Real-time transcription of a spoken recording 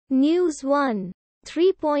News 1.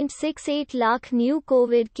 3.68 lakh new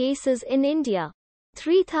COVID cases in India.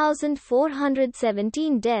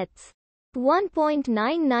 3,417 deaths.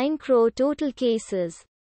 1.99 crore total cases.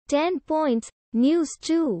 10 points. News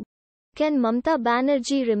 2. Can Mamata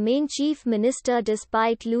Banerjee remain Chief Minister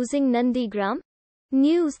despite losing Nandigram?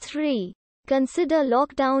 News 3. Consider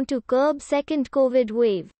lockdown to curb second COVID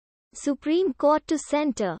wave. Supreme Court to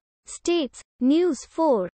centre. States. News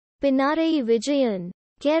 4. Pinarayi Vijayan,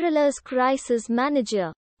 Kerala's crisis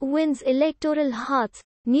manager, wins Electoral Hearts.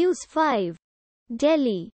 News 5.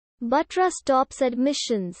 Delhi. Batra stops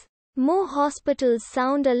admissions. More hospitals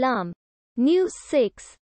sound alarm. News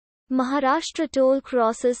 6. Maharashtra toll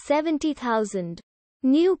crosses 70,000.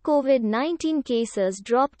 New COVID-19 cases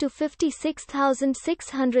drop to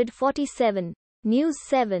 56,647. News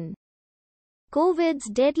 7. COVID's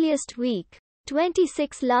deadliest week.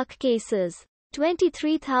 26 lakh cases.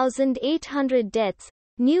 23,800 deaths.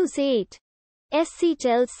 News 8. SC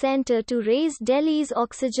tells centre to raise Delhi's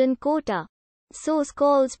oxygen quota. Source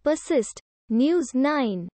calls persist. News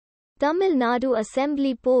 9. Tamil Nadu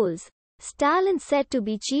Assembly polls. Stalin set to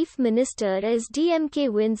be Chief Minister as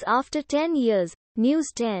DMK wins after 10 years.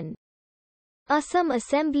 News 10. Assam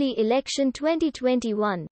Assembly Election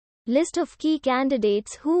 2021. List of key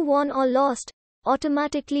candidates who won or lost.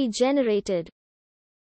 Automatically generated.